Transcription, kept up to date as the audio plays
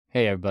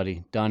Hey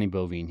everybody, Donnie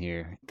Bovine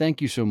here.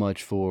 Thank you so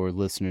much for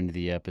listening to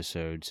the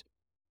episodes.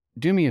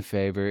 Do me a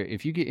favor,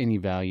 if you get any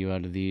value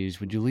out of these,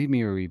 would you leave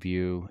me a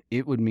review?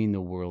 It would mean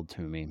the world to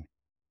me.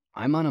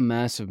 I'm on a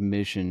massive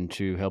mission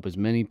to help as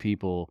many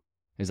people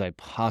as I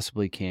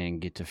possibly can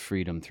get to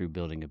freedom through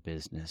building a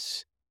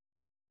business.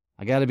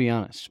 I gotta be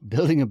honest,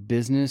 building a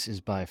business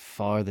is by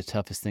far the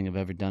toughest thing I've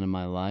ever done in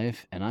my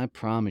life, and I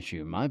promise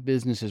you, my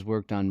business has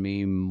worked on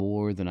me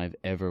more than I've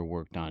ever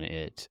worked on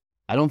it.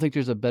 I don't think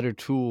there's a better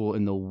tool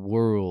in the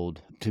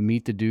world to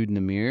meet the dude in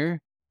the mirror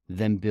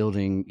than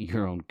building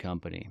your own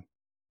company.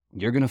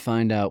 You're going to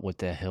find out what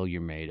the hell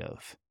you're made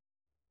of.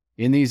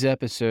 In these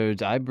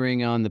episodes, I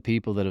bring on the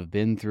people that have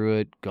been through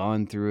it,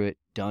 gone through it,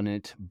 done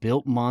it,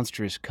 built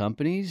monstrous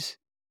companies,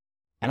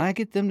 and I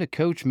get them to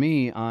coach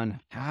me on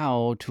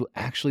how to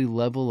actually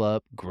level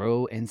up,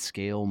 grow, and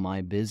scale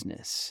my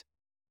business.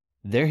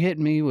 They're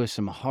hitting me with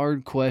some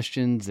hard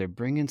questions. They're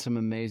bringing some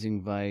amazing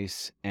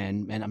advice.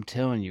 And I'm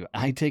telling you,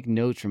 I take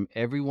notes from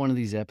every one of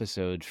these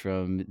episodes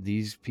from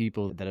these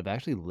people that have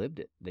actually lived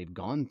it. They've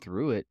gone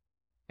through it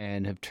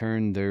and have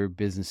turned their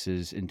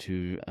businesses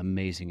into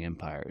amazing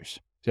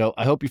empires. So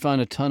I hope you find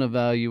a ton of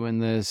value in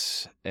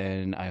this,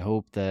 and I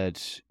hope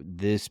that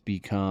this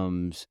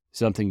becomes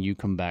something you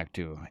come back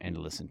to and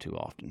listen to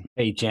often.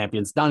 Hey,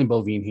 champions, Donnie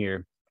Bovine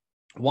here.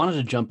 Wanted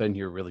to jump in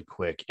here really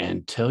quick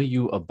and tell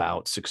you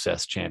about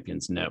Success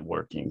Champions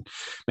Networking.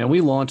 Man,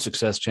 we launched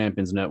Success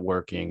Champions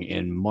Networking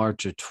in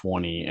March of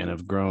 20 and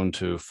have grown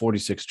to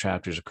 46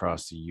 chapters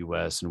across the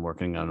US and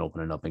working on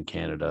opening up in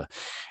Canada.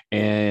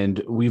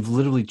 And we've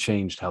literally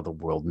changed how the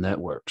world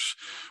networks.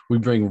 We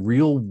bring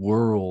real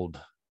world,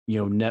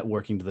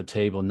 networking to the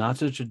table, not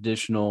the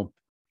traditional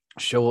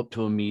show up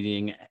to a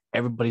meeting,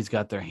 everybody's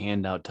got their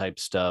handout type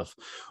stuff.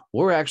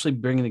 We're actually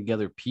bringing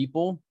together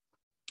people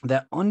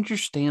that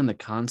understand the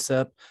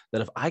concept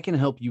that if I can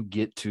help you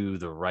get to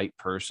the right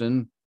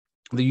person,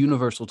 the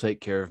universe will take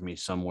care of me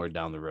somewhere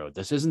down the road.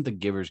 This isn't the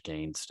giver's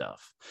gain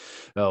stuff.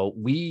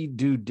 We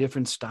do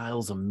different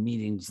styles of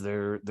meetings.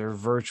 They're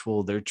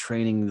virtual, they're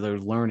training, they're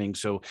learning.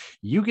 So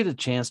you get a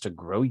chance to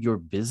grow your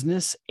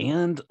business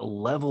and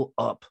level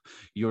up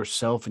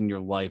yourself and your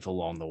life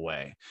along the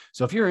way.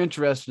 So if you're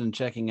interested in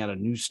checking out a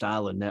new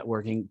style of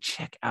networking,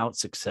 check out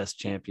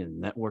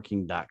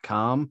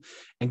successchampionNetworking.com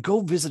and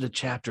go visit a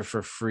chapter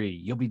for free.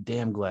 You'll be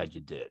damn glad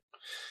you did.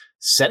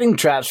 Setting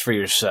traps for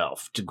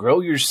yourself to grow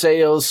your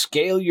sales,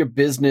 scale your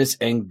business,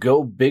 and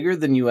go bigger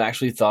than you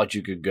actually thought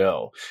you could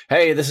go.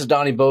 Hey, this is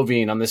Donnie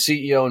Bovine. I'm the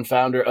CEO and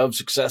founder of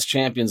Success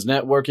Champions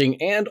Networking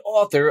and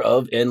author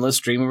of Endless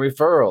Stream of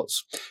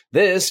Referrals.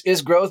 This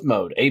is Growth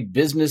Mode, a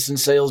business and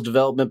sales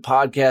development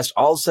podcast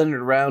all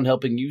centered around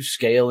helping you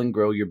scale and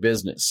grow your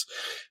business.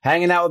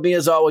 Hanging out with me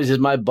as always is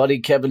my buddy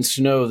Kevin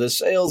Snow, the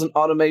sales and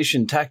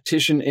automation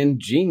tactician and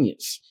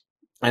genius.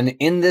 And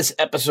in this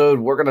episode,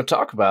 we're going to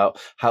talk about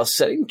how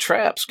setting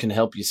traps can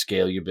help you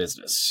scale your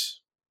business.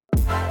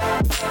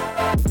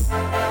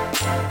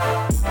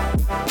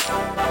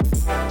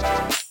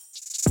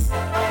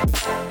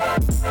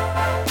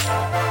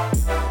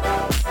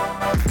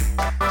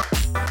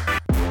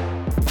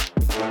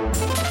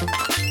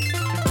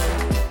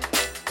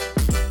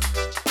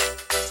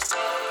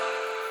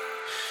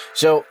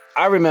 So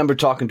I remember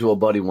talking to a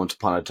buddy once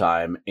upon a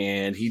time,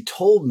 and he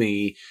told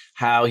me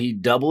how he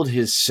doubled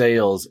his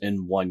sales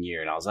in 1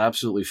 year. And I was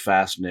absolutely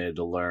fascinated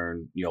to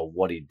learn,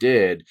 what he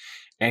did.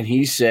 And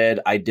he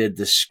said, I did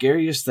the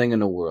scariest thing in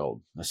the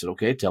world. I said,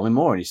 okay, tell me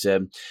more. And he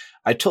said,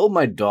 I told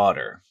my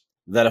daughter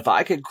that if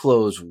I could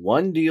close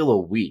one deal a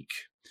week,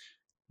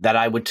 that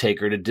I would take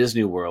her to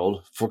Disney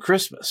World for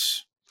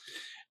Christmas.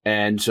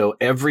 And so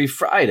every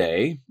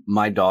Friday,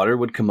 my daughter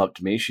would come up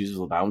to me. She's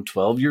around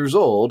 12 years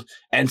old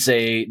and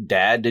say,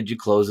 Dad, did you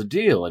close a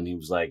deal? And he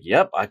was like,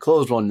 yep, I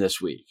closed one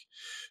this week.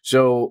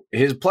 So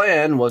his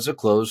plan was to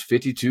close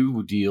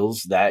 52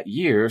 deals that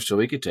year so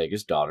he could take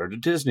his daughter to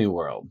Disney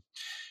World.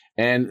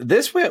 And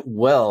this went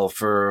well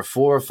for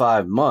 4 or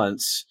 5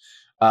 months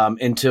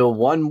until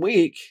 1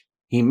 week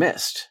he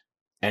missed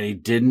and he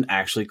didn't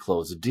actually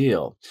close a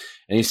deal.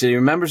 And he said he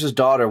remembers his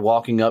daughter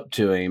walking up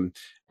to him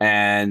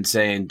and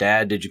saying,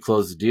 Dad, did you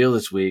close the deal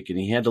this week? And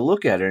he had to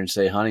look at her and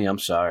say, honey, I'm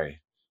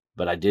sorry,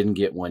 but I didn't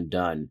get one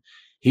done.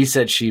 He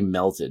said she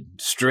melted,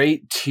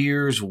 straight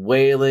tears,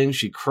 wailing.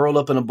 She curled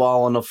up in a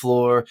ball on the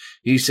floor.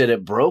 He said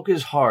it broke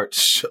his heart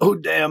so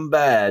damn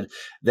bad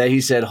that he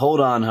said, hold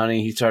on,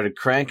 honey. He started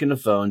cranking the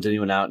phones and he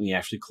went out and he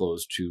actually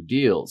closed 2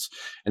 deals.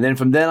 And then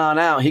from then on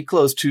out, he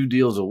closed 2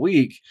 deals a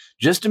week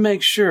just to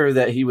make sure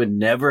that he would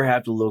never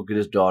have to look at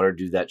his daughter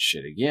do that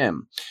shit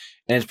again.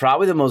 And it's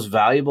probably the most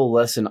valuable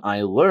lesson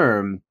I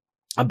learned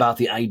about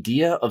the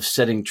idea of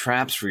setting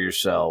traps for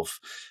yourself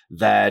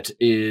that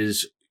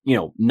is,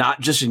 not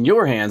just in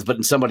your hands, but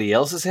in somebody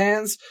else's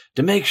hands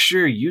to make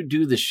sure you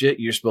do the shit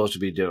you're supposed to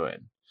be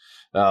doing.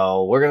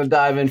 We're going to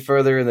dive in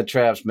further in the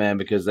traps, man,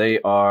 because they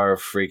are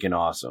freaking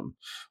awesome.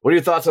 What are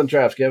your thoughts on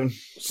traps, Kevin?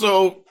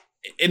 So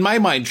in my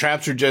mind,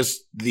 traps are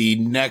just the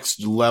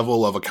next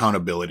level of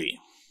accountability.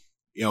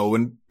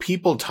 when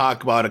people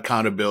talk about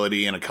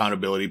accountability and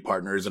accountability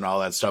partners and all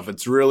that stuff,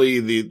 it's really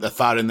the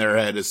thought in their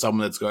head is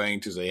someone that's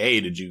going to say, hey,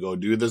 did you go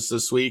do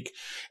this week?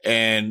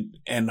 And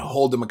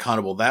hold them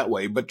accountable that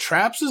way. But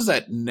Traps is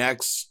that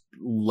next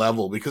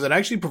level because it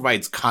actually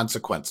provides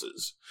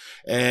consequences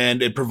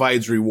and it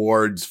provides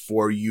rewards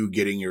for you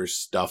getting your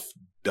stuff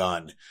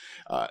done.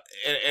 And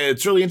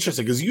it's really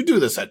interesting because you do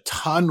this a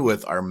ton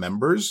with our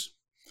members.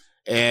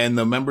 And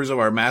the members of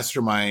our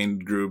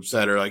mastermind groups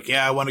that are like,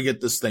 yeah, I want to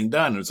get this thing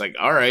done. And it's like,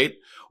 all right,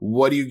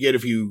 what do you get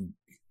if you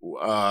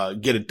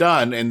get it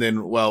done? And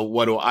then, well,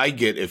 what do I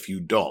get if you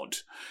don't?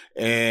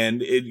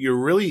 And it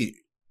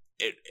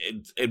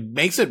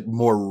makes it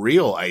more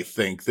real, I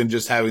think, than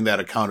just having that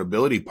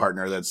accountability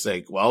partner that's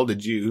like, well,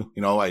 did you,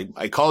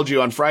 I called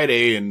you on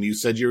Friday and you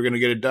said you were going to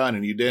get it done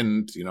and you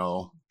didn't,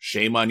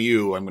 shame on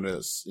you. I'm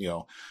going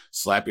to,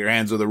 slap your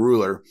hands with a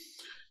ruler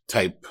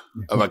type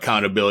of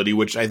accountability,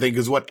 which I think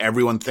is what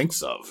everyone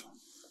thinks of.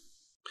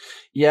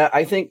 Yeah,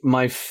 I think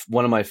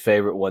one of my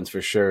favorite ones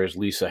for sure is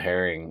Lisa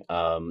Herring.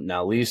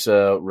 Now,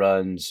 Lisa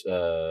runs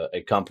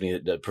a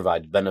company that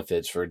provides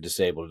benefits for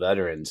disabled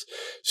veterans.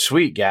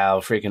 Sweet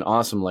gal, freaking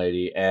awesome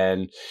lady.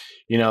 And,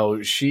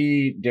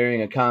 she,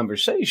 during a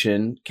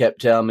conversation, kept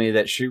telling me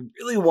that she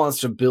really wants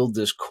to build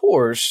this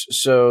course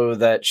so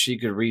that she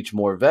could reach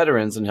more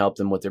veterans and help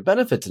them with their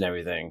benefits and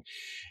everything.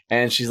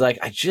 And she's like,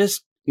 I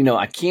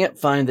can't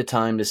find the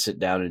time to sit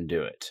down and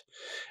do it.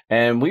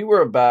 And we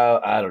were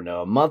about,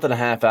 a month and a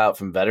half out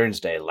from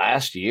Veterans Day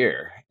last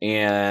year.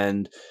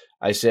 And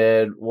I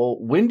said, well,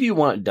 when do you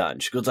want it done?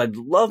 She goes, I'd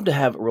love to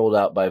have it rolled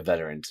out by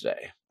Veterans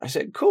Day. I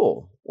said,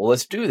 cool. Well,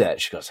 let's do that.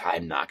 She goes,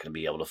 I'm not going to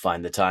be able to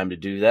find the time to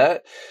do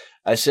that.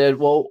 I said,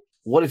 well,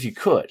 what if you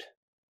could?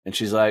 And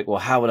she's like, well,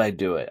 how would I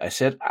do it? I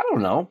said, I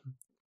don't know.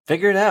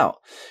 Figure it out.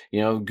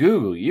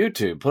 Google,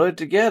 YouTube, put it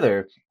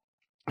together.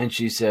 And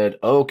she said,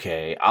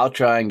 okay, I'll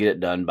try and get it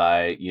done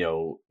by,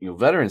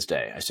 Veterans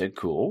Day. I said,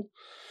 cool.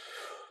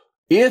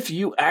 If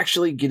you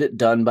actually get it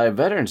done by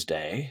Veterans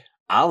Day,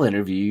 I'll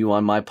interview you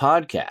on my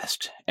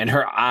podcast. And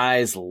her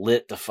eyes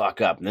lit the fuck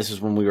up. And this is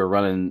when we were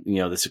running,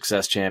 the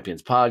Success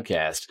Champions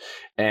podcast.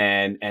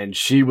 And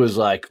she was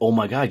like, oh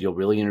my God, you'll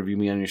really interview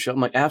me on your show?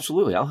 I'm like,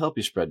 absolutely. I'll help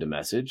you spread the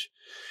message.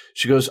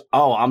 She goes,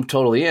 oh, I'm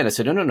totally in. I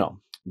said, no.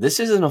 This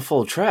isn't a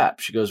full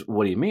trap. She goes,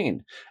 what do you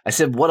mean? I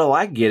said, what do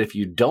I get if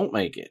you don't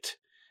make it?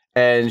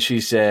 And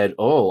she said,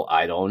 oh,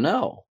 I don't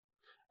know.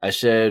 I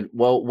said,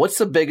 well, what's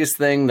the biggest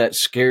thing that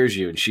scares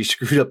you? And she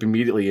screwed up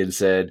immediately and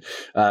said,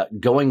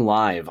 going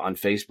live on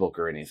Facebook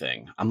or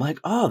anything. I'm like,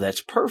 oh,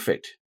 that's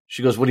perfect.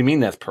 She goes, what do you mean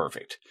that's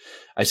perfect?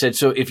 I said,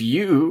 so if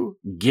you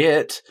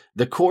get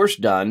the course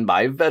done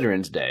by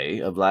Veterans Day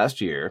of last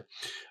year,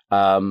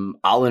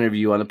 I'll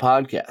interview you on the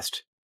podcast.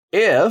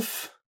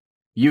 If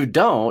you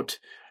don't,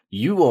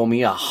 you owe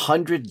me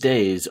 100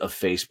 days of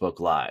Facebook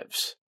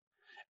Lives.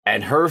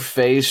 And her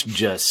face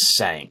just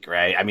sank,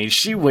 right? I mean,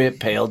 she went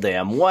pale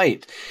damn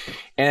white.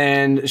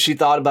 And she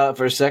thought about it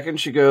for a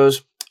second. She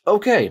goes,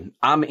 okay,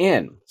 I'm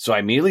in. So I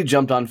immediately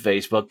jumped on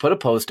Facebook, put a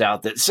post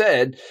out that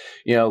said,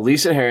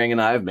 Lisa Herring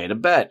and I have made a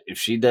bet. If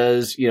she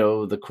does,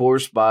 the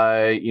course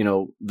by,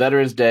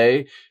 Veterans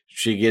Day,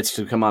 she gets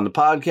to come on the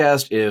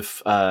podcast.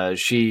 If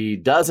she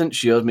doesn't,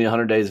 she owes me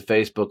 100 days of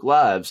Facebook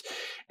Lives.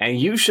 And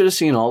you should have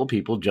seen all the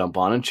people jump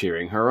on and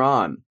cheering her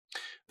on.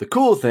 The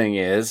cool thing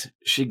is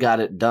she got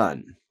it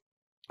done.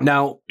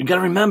 Now, you got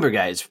to remember,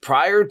 guys,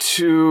 prior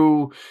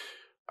to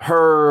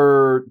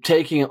her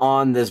taking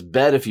on this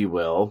bet, if you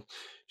will,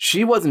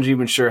 she wasn't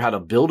even sure how to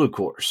build a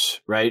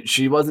course, right?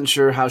 She wasn't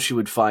sure how she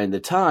would find the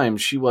time.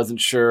 She wasn't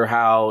sure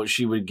how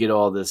she would get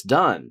all this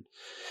done.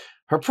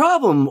 Her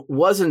problem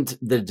wasn't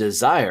the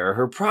desire.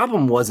 Her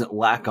problem wasn't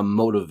lack of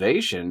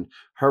motivation.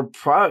 Her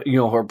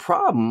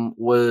problem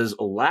was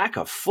lack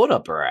of foot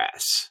up her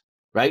ass,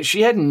 right?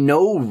 She had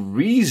no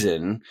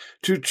reason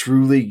to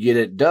truly get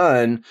it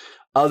done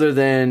other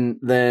than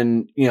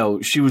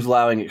she was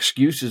allowing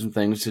excuses and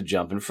things to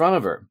jump in front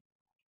of her.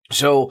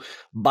 So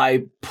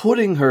by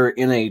putting her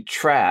in a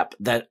trap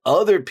that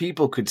other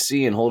people could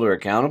see and hold her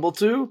accountable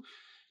to,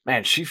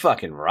 man, she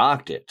fucking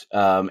rocked it.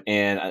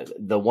 And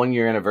the 1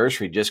 year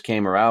anniversary just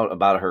came out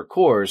about her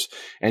course,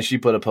 and she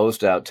put a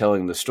post out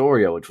telling the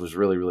story, which was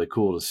really, really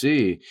cool to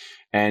see.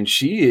 And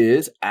she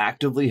is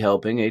actively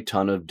helping a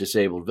ton of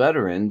disabled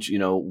veterans,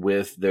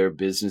 with their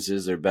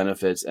businesses, their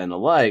benefits, and the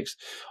likes,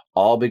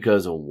 all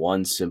because of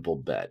one simple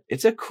bet.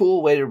 It's a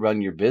cool way to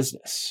run your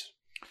business.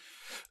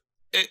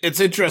 It's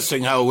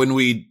interesting how when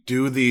we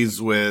do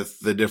these with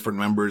the different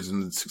members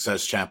in the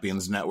Success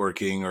Champions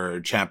Networking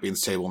or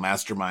Champions Table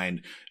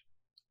Mastermind,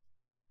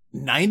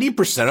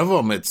 90% of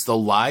them, it's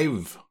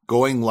the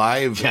going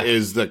live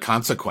is the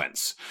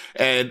consequence.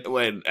 And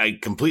when I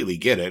completely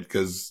get it,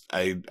 because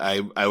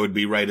I would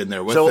be right in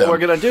there with them. So what we're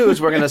going to do is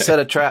we're going to set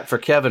a trap for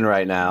Kevin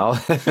right now.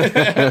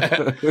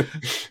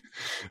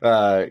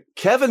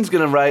 Kevin's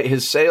going to write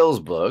his sales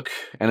book,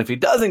 and if he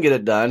doesn't get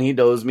it done, he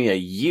owes me a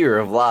year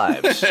of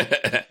lives.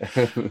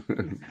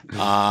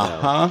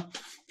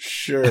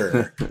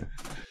 Sure.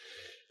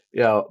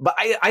 But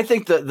I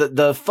think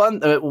the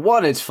fun,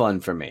 one, it's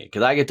fun for me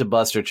because I get to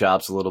bust her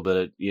chops a little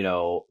bit,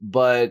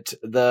 but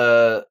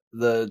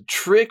the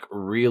trick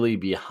really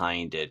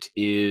behind it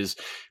is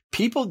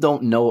people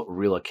don't know what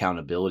real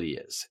accountability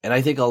is. And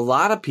I think a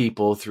lot of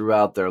people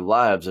throughout their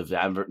lives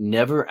have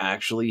never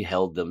actually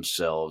held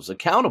themselves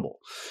accountable.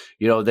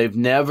 They've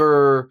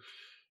never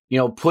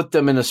put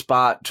them in a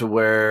spot to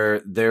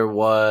where there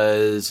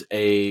was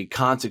a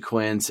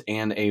consequence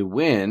and a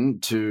win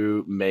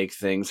to make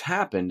things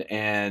happen.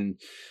 And,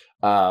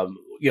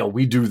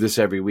 we do this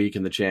every week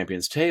in the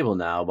Champions Table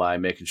now by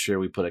making sure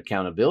we put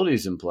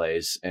accountabilities in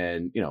place.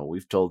 And,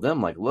 we've told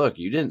them, like, look,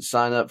 you didn't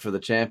sign up for the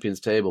Champions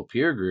Table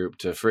peer group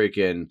to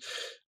freaking,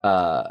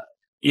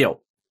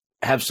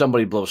 have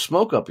somebody blow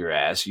smoke up your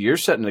ass. You're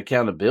setting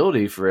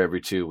accountability for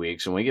every 2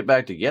 weeks. And when we get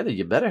back together,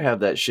 you better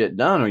have that shit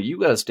done, or you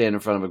got to stand in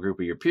front of a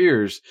group of your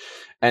peers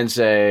and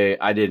say,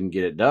 I didn't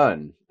get it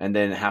done. And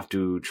then have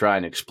to try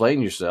and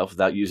explain yourself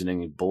without using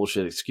any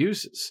bullshit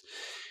excuses.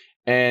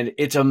 And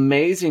it's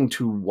amazing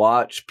to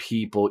watch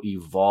people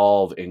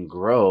evolve and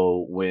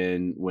grow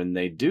when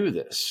they do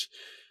this.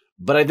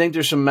 But I think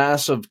there's some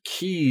massive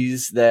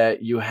keys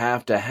that you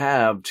have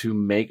to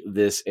make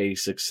this a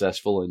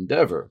successful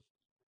endeavor.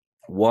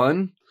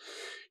 One,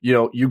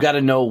 you got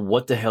to know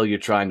what the hell you're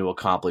trying to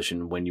accomplish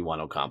and when you want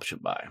to accomplish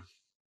it by.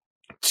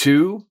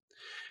 Two,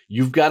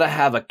 you've got to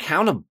have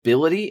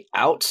accountability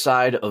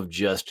outside of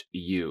just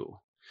you,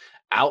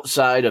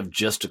 outside of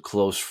just a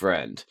close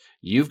friend.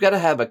 You've got to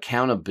have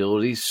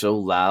accountability so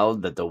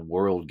loud that the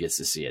world gets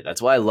to see it.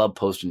 That's why I love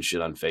posting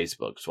shit on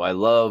Facebook. So I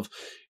love,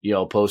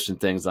 posting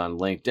things on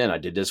LinkedIn. I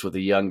did this with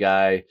a young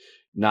guy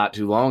not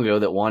too long ago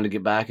that wanted to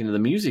get back into the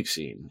music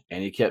scene.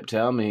 And he kept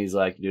telling me, he's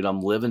like, dude, I'm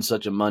living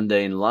such a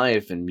mundane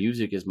life and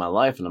music is my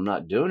life and I'm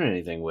not doing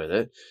anything with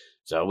it.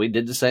 So we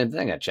did the same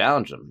thing. I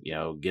challenged him,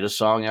 get a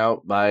song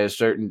out by a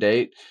certain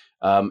date.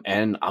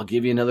 And I'll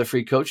give you another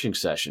free coaching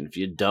session. If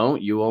you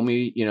don't, you owe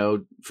me, I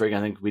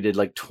think we did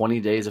like 20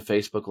 days of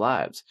Facebook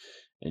Lives.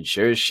 And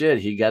sure as shit,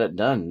 he got it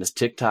done. And this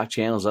TikTok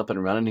channel's up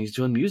and running. He's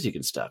doing music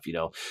and stuff,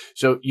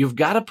 So you've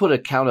got to put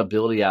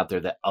accountability out there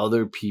that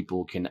other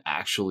people can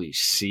actually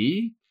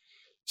see.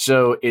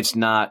 So it's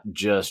not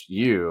just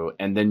you.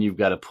 And then you've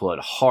got to put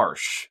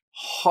harsh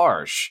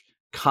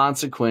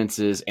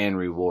consequences and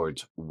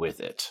rewards with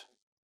it.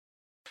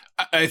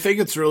 I think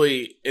it's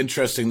really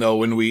interesting, though,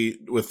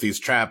 with these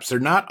traps, they're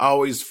not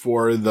always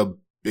for the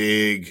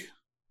big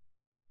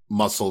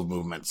muscle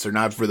movements. They're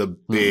not for the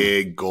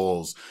big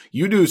goals.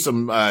 You do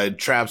some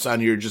traps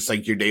on your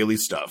daily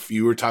stuff.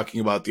 You were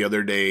talking about the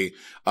other day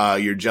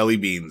your jelly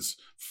beans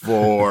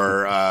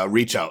for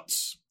reach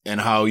outs and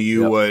how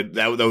you would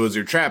that was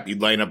your trap.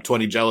 You'd line up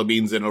 20 jelly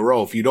beans in a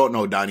row. If you don't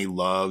know, Donnie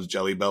loves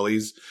Jelly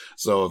Bellies.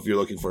 So if you're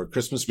looking for a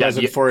Christmas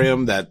present for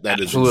him, that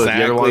is exactly.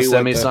 You ever want to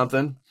send me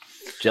something?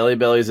 Jelly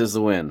Bellies is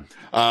the win.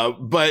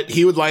 But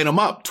he would line them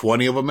up,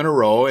 20 of them in a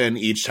row, and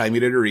each time he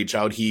did a reach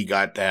out, he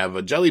got to have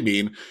a jelly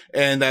bean,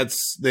 and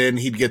then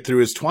he'd get through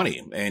his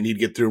 20, and he'd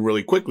get through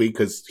really quickly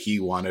because he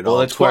wanted all 20. Well,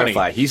 let's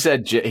clarify. He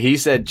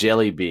said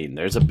jelly bean.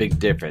 There's a big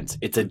difference.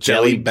 It's a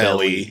jelly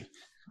belly.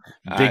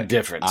 Big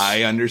difference.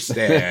 I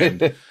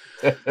understand.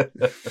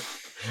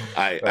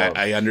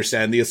 I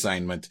understand the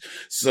assignment.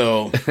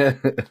 So,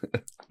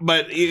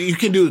 but you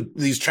can do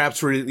these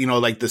traps where,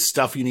 like the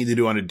stuff you need to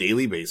do on a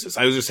daily basis.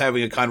 I was just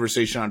having a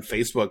conversation on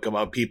Facebook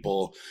about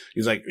people.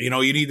 He's like, you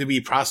need to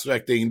be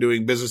prospecting and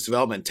doing business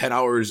development 10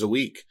 hours a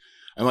week.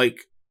 I'm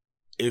like,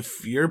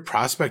 if you're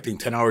prospecting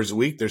 10 hours a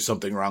week, there's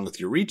something wrong with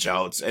your reach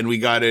outs. And we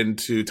got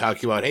into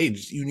talking about, hey,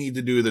 you need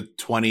to do the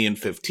 20 and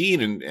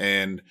 15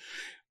 and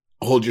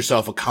hold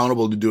yourself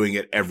accountable to doing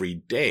it every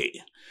day.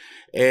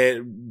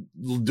 And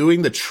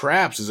doing the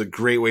traps is a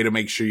great way to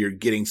make sure you're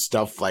getting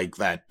stuff like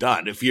that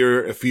done. If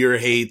you're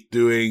hate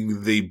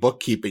doing the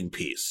bookkeeping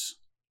piece,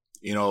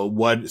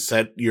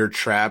 set your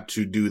trap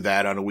to do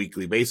that on a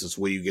weekly basis.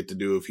 What do you get to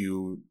do if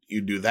you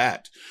do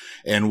that?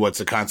 And what's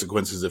the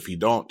consequences if you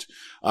don't?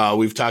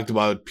 We've talked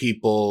about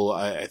people,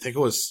 I think it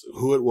was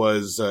you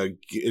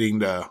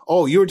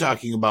were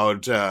talking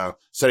about,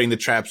 setting the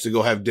traps to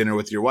go have dinner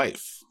with your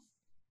wife.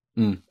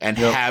 And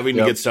having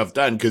to get stuff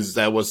done because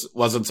that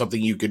wasn't something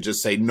you could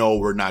just say, no,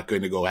 we're not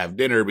going to go have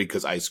dinner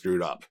because I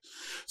screwed up.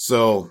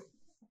 So,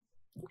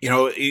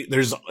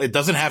 it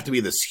doesn't have to be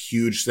this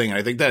huge thing.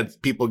 I think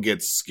that people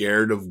get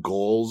scared of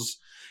goals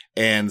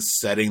and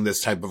setting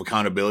this type of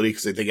accountability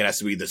because they think it has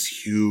to be this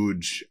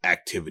huge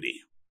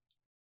activity.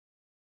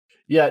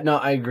 Yeah, no,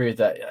 I agree with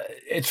that.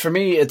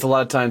 It's a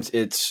lot of times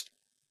it's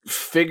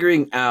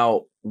figuring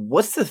out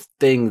what's the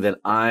thing that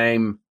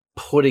I'm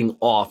putting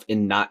off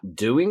and not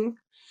doing.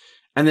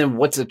 And then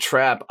what's a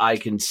trap I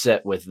can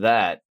set with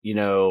that,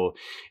 and,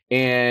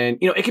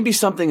 it can be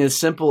something as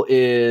simple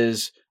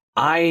as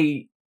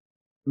I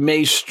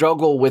may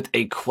struggle with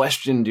a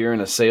question during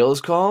a sales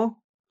call.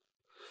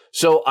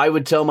 So I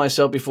would tell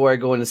myself before I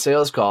go into a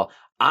sales call,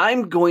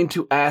 I'm going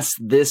to ask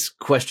this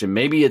question.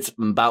 Maybe it's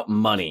about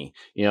money.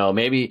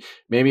 Maybe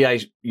I,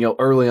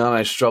 early on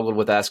I struggled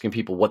with asking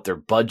people what their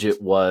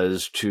budget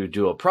was to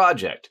do a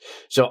project.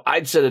 So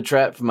I'd set a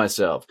trap for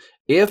myself.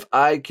 If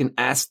I can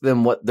ask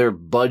them what their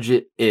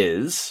budget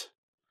is,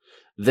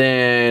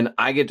 then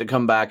I get to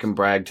come back and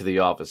brag to the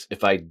office.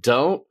 If I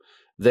don't,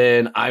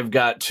 then I've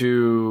got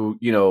to,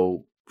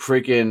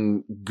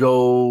 freaking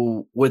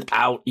go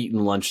without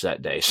eating lunch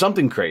that day.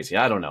 Something crazy.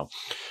 I don't know.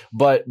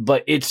 But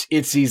it's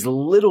these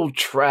little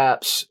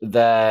traps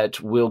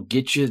that will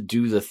get you to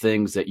do the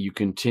things that you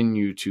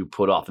continue to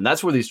put off. And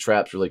that's where these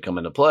traps really come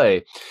into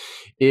play.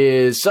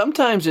 Is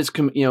sometimes it's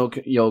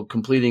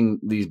completing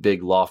these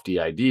big lofty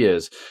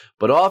ideas,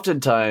 but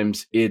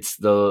oftentimes it's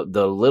the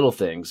little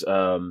things.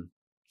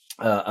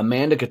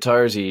 Amanda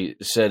Catarzi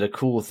said a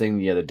cool thing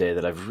the other day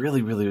that I've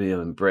really, really,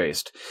 really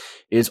embraced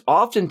is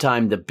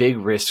oftentimes the big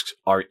risks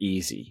are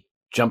easy.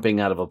 Jumping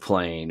out of a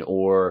plane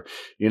or,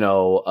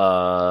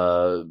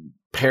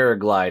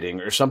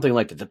 paragliding or something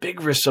like that. The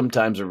big risks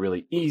sometimes are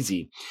really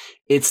easy.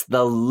 It's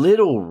the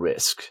little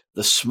risk,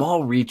 the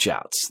small reach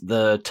outs,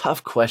 the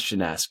tough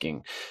question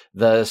asking,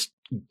 the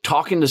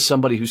talking to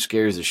somebody who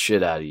scares the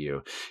shit out of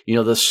you,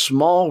 the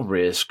small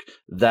risk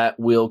that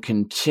will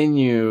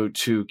continue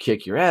to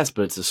kick your ass,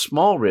 but it's a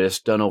small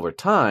risk done over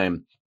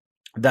time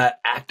that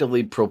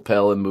actively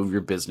propel and move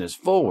your business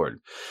forward.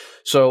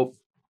 So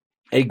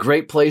a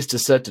great place to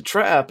set the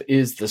trap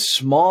is the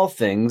small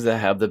things that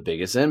have the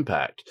biggest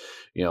impact.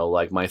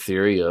 Like my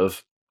theory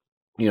of,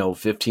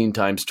 15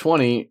 times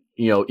 20,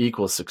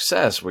 equals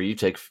success, where you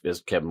take,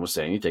 as Kevin was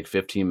saying, you take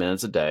 15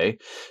 minutes a day,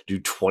 do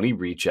 20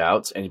 reach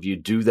outs. And if you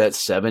do that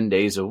 7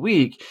 days a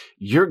week,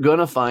 you're going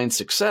to find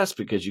success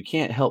because you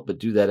can't help but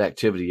do that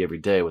activity every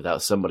day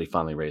without somebody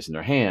finally raising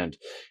their hand.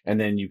 And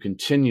then you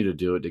continue to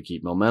do it to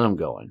keep momentum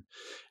going.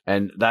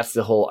 And that's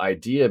the whole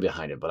idea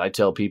behind it. But I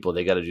tell people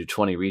they got to do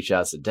 20 reach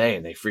outs a day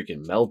and they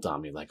freaking melt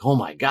on me like, oh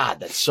my God,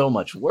 that's so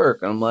much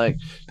work. And I'm like,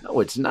 no,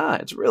 it's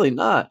not. It's really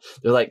not.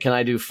 They're like, can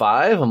I do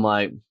 5? I'm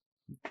like,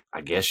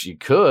 I guess you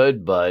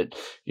could, but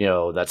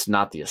that's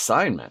not the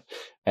assignment.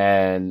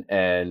 And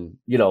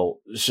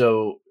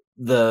so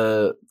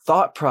the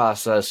thought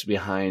process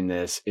behind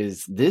this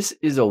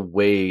is a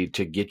way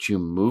to get you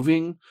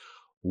moving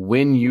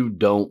when you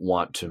don't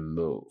want to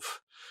move.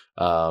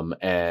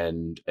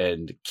 And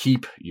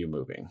keep you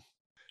moving.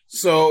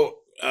 So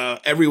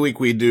every week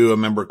we do a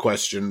member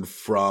question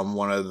from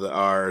one of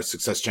our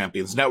Success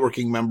Champions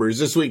networking members.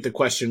 This week, the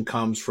question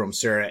comes from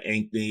Sarah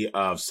Ankney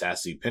of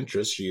Sassy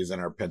Pinterest. She is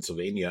in our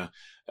Pennsylvania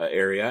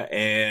area.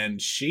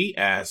 And she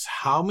asks,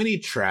 how many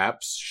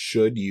traps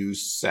should you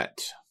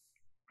set?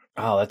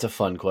 Oh, that's a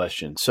fun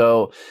question.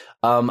 So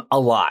a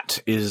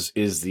lot is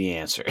the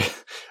answer.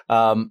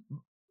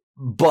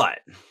 But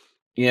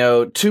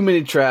too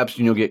many traps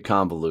and you'll get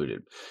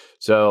convoluted.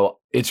 So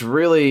it's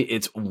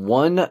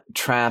one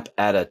trap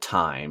at a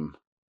time,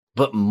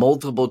 but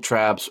multiple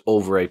traps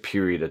over a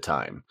period of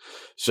time.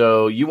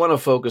 So you want to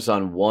focus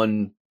on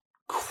one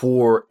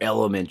core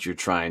element you're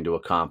trying to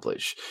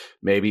accomplish.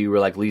 Maybe you were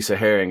like Lisa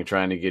Herring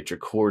trying to get your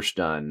course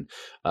done.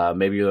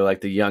 Maybe you're like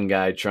the young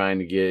guy trying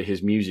to get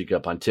his music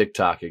up on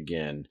TikTok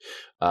again.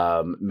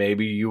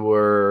 Maybe you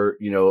were,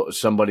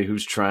 somebody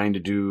who's trying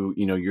to do,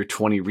 your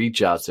 20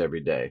 reach outs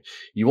every day.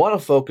 You want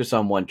to focus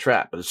on one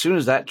trap, but as soon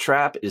as that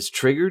trap is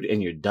triggered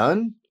and you're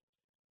done,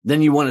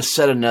 then you want to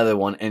set another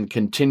one and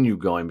continue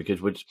going,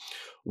 because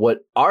what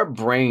our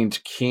brains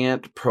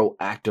can't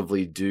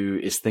proactively do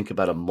is think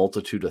about a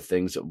multitude of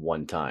things at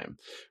one time,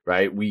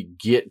 right? We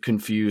get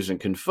confused and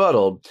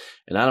confuddled,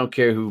 and I don't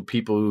care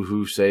people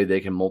who say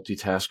they can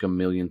multitask a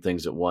million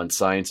things at once.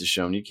 Science has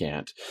shown you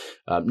can't,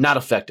 not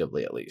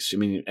effectively, at least. I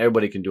mean,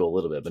 everybody can do a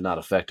little bit, but not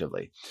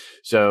effectively.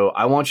 So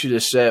I want you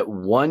to set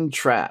one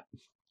trap.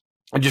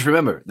 And just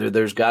remember,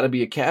 there's got to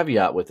be a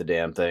caveat with the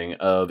damn thing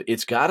of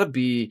it's got to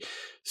be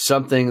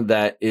something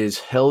that is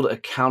held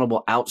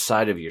accountable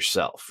outside of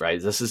yourself,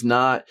 right? This is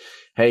not,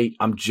 hey,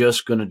 I'm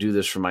just going to do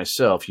this for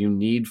myself. You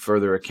need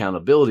further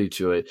accountability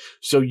to it.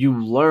 So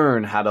you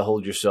learn how to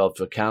hold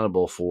yourself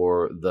accountable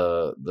for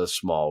the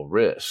small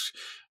risks.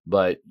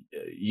 But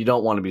you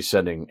don't want to be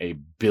setting a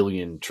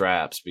billion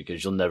traps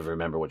because you'll never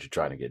remember what you're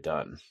trying to get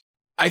done.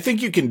 I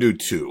think you can do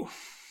 2.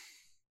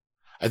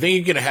 I think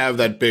you can have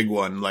that big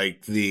one,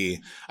 like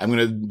I'm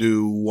going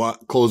to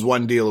close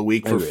one deal a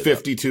week for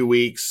 52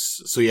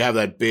 weeks. So you have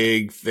that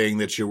big thing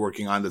that you're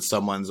working on that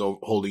someone's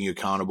holding you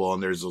accountable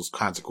and there's those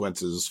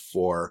consequences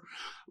for.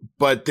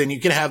 But then you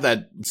can have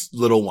that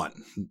little one,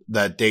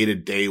 that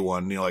day-to-day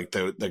one, like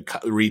the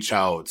reach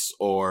outs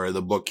or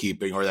the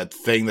bookkeeping or that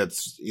thing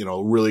that's,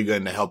 really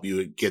going to help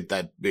you get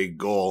that big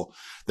goal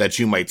that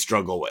you might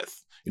struggle with.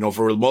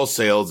 For most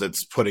sales,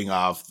 it's putting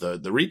off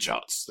the reach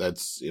outs.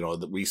 That's,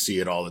 that we see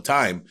it all the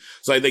time.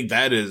 So I think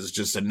that is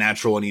just a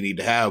natural one you need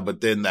to have.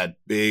 But then that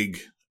big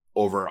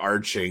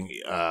overarching,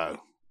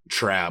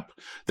 trap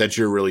that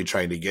you're really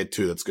trying to get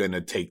to, that's going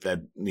to take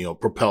that,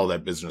 propel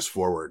that business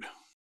forward.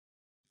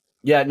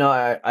 Yeah, no,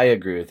 I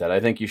agree with that.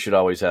 I think you should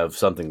always have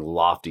something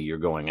lofty you're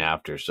going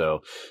after.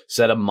 So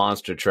set a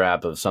monster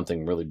trap of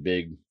something really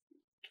big,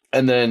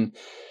 and then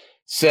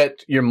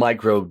set your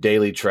micro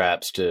daily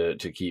traps to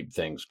keep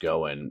things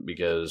going.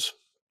 Because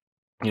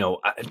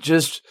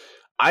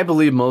I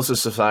believe most of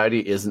society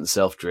isn't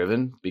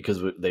self-driven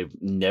because they've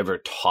never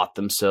taught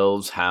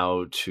themselves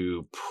how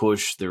to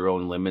push their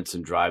own limits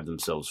and drive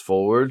themselves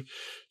forward.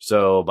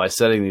 So by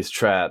setting these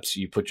traps,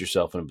 you put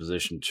yourself in a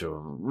position to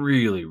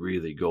really,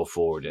 really go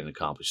forward and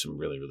accomplish some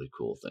really, really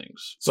cool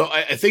things. So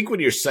I think when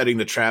you're setting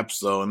the traps,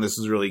 though, and this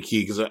is really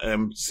key because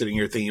I'm sitting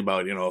here thinking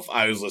about, if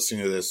I was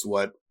listening to this,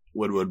 what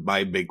would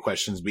my big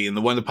questions be? And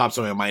the one that pops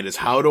in my mind is,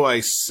 how do I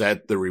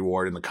set the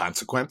reward and the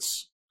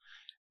consequence?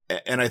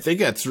 And I think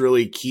that's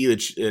really key,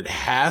 that it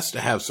has to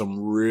have some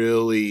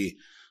really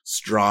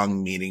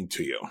strong meaning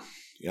to you.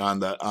 On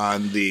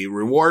the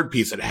reward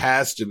piece, it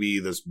has to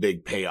be this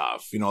big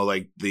payoff.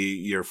 Like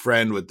your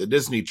friend with the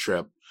Disney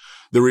trip,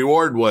 the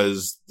reward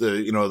was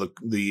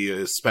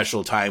the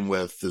special time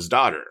with his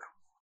daughter.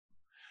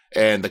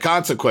 And the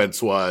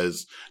consequence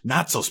was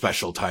not so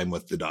special time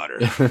with the daughter.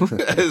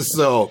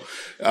 So,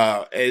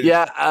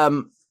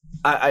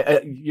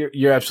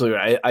 you're absolutely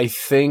right. I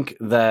think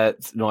that,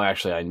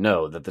 actually, I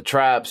know that the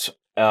traps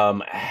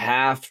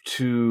have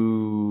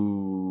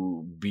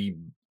to be,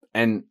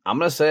 and I'm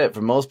going to say it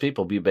for most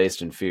people, be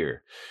based in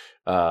fear.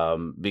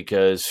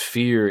 Because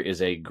fear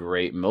is a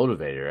great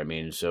motivator. I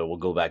mean, so we'll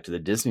go back to the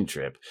Disney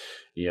trip.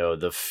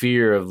 The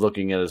fear of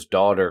looking at his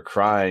daughter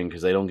crying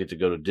because they don't get to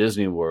go to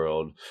Disney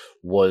World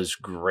was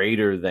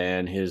greater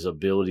than his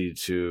ability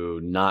to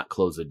not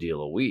close a deal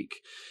a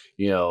week.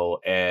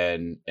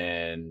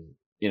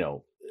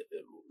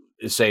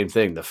 Same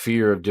thing. The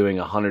fear of doing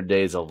 100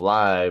 days of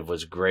live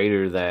was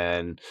greater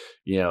than,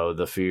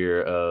 the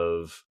fear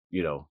of,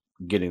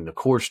 getting the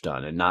course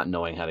done and not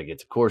knowing how to get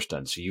the course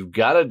done. So you've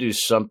got to do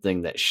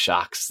something that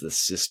shocks the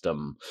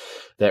system,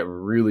 that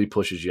really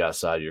pushes you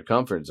outside your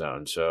comfort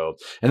zone. So,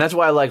 and that's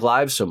why I like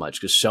live so much,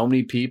 because so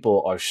many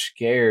people are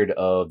scared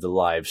of the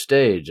live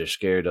stage. They're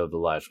scared of the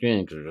live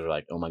screen because they're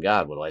like, oh my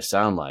God, what do I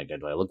sound like?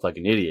 Do I look like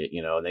an idiot?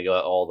 And they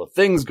got all the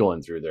things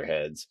going through their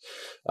heads.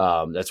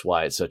 That's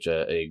why it's such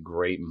a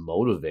great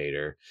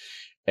motivator.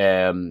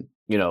 And,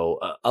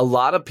 a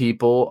lot of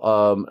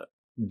people,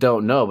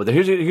 don't know, but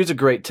here's a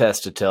great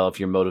test to tell if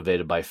you're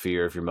motivated by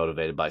fear, if you're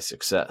motivated by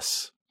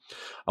success.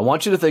 I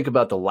want you to think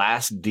about the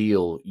last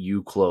deal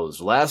you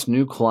closed, last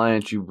new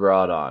client you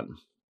brought on.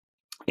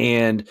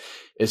 And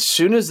as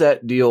soon as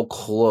that deal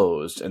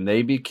closed and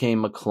they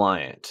became a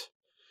client,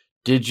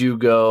 did you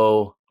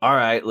go, all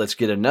right, let's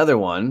get another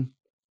one?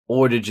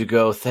 Or did you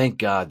go, thank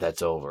God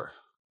that's over,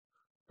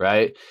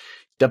 right?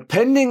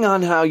 Depending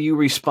on how you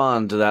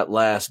respond to that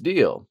last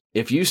deal.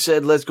 If you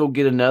said, let's go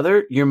get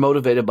another, you're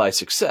motivated by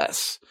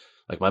success.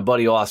 Like my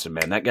buddy Austin,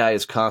 man, that guy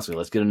is constantly,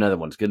 let's get another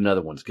one, let's get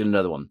another one, let's get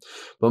another one.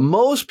 But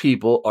most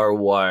people are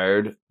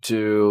wired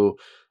to,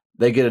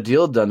 they get a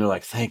deal done, they're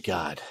like, thank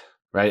God,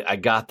 right? I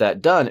got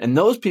that done. And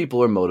those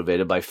people are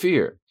motivated by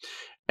fear.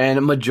 And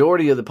a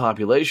majority of the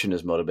population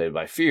is motivated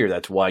by fear.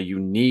 That's why you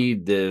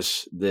need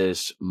this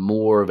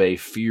more of a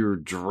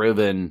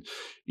fear-driven,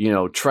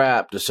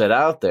 trap to set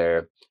out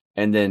there.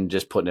 And then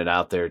just putting it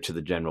out there to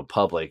the general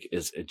public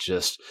is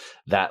just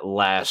that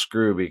last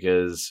screw,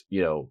 because,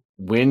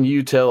 when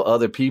you tell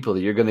other people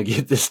that you're going to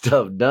get this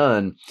stuff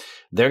done,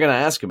 they're going to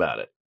ask about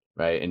it,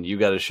 right? And you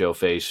got to show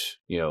face,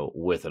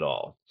 with it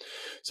all.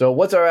 So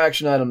what's our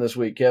action item this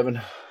week, Kevin?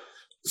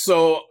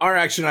 So our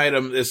action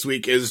item this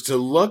week is to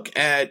look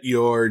at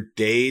your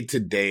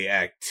day-to-day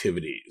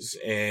activities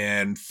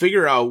and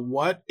figure out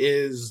what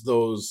is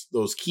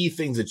those key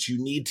things that you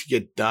need to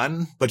get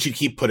done, but you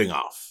keep putting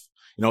off.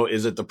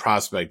 Is it the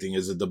prospecting?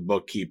 Is it the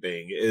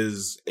bookkeeping?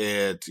 Is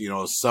it,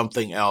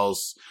 something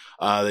else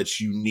that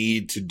you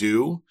need to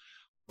do,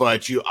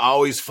 but you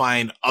always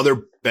find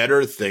other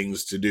better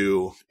things to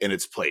do in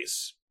its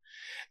place?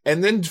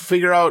 And then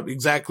figure out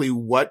exactly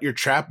what your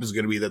trap is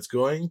going to be that's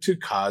going to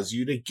cause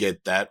you to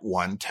get that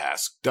one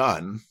task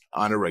done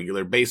on a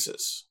regular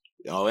basis.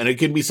 And it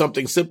can be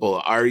something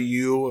simple. Do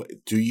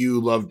you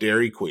love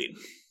Dairy Queen?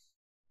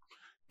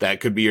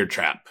 That could be your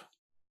trap.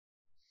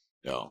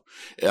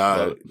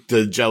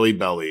 The Jelly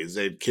Bellies.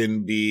 It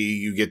can be,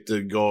 you get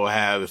to go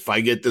if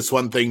I get this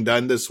one thing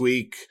done this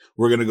week,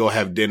 we're going to go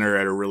have dinner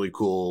at a really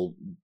cool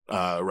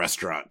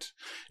restaurant.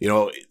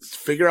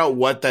 Figure out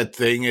what that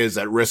thing is,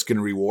 that risk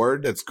and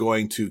reward that's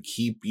going to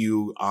keep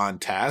you on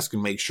task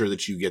and make sure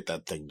that you get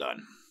that thing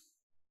done.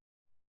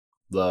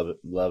 Love it.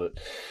 Love it.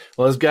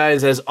 Well,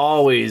 guys, as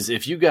always,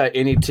 if you got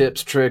any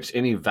tips, tricks,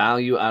 any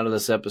value out of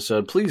this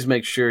episode, please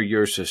make sure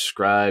you're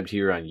subscribed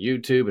here on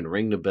YouTube and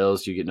ring the bell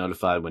so you get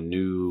notified when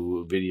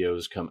new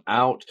videos come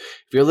out.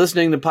 If you're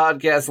listening to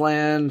Podcast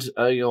Land,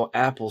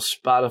 Apple,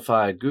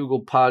 Spotify,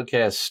 Google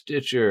Podcasts,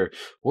 Stitcher,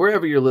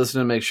 wherever you're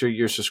listening, make sure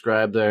you're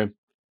subscribed there.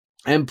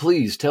 And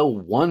please tell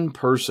one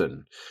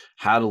person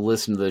how to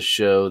listen to this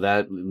show.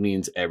 That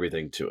means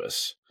everything to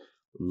us.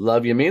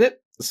 Love you, mean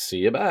it. See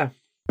you. Bye.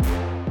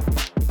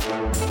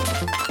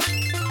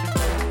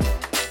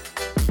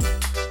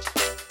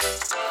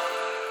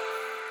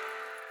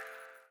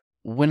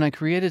 When I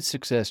created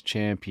Success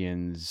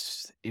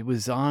Champions, it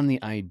was on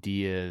the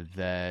idea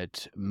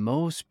that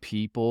most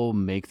people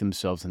make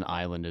themselves an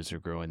island as they're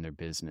growing their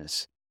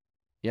business.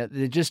 Yeah,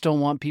 they just don't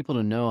want people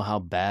to know how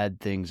bad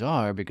things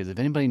are because if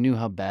anybody knew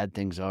how bad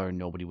things are,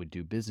 nobody would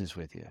do business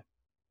with you.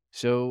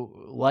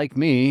 So, like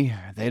me,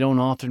 they don't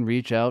often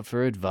reach out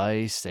for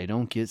advice, they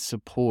don't get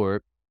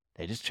support.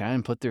 They just try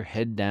and put their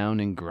head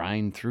down and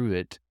grind through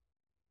it.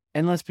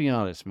 And let's be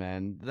honest,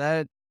 man,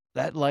 that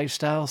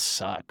lifestyle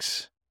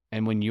sucks.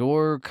 And when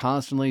you're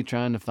constantly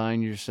trying to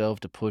find yourself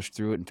to push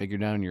through it and figure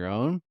it out on your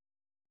own,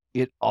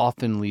 it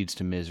often leads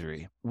to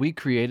misery. We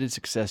created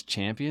Success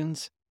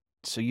Champions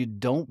so you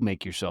don't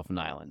make yourself an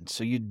island,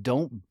 so you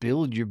don't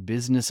build your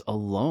business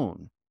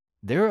alone.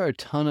 There are a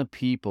ton of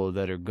people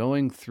that are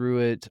going through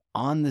it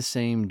on the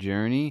same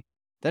journey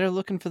that are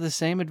looking for the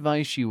same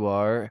advice you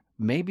are.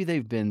 Maybe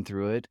they've been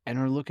through it and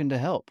are looking to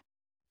help.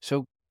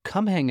 So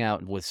come hang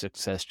out with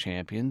Success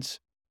Champions.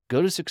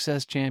 Go to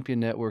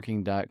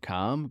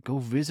successchampionnetworking.com, go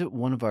visit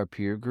one of our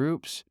peer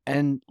groups,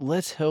 and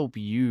let's help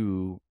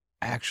you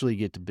actually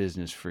get to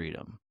business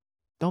freedom.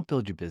 Don't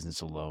build your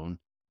business alone.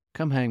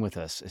 Come hang with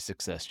us as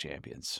Success Champions.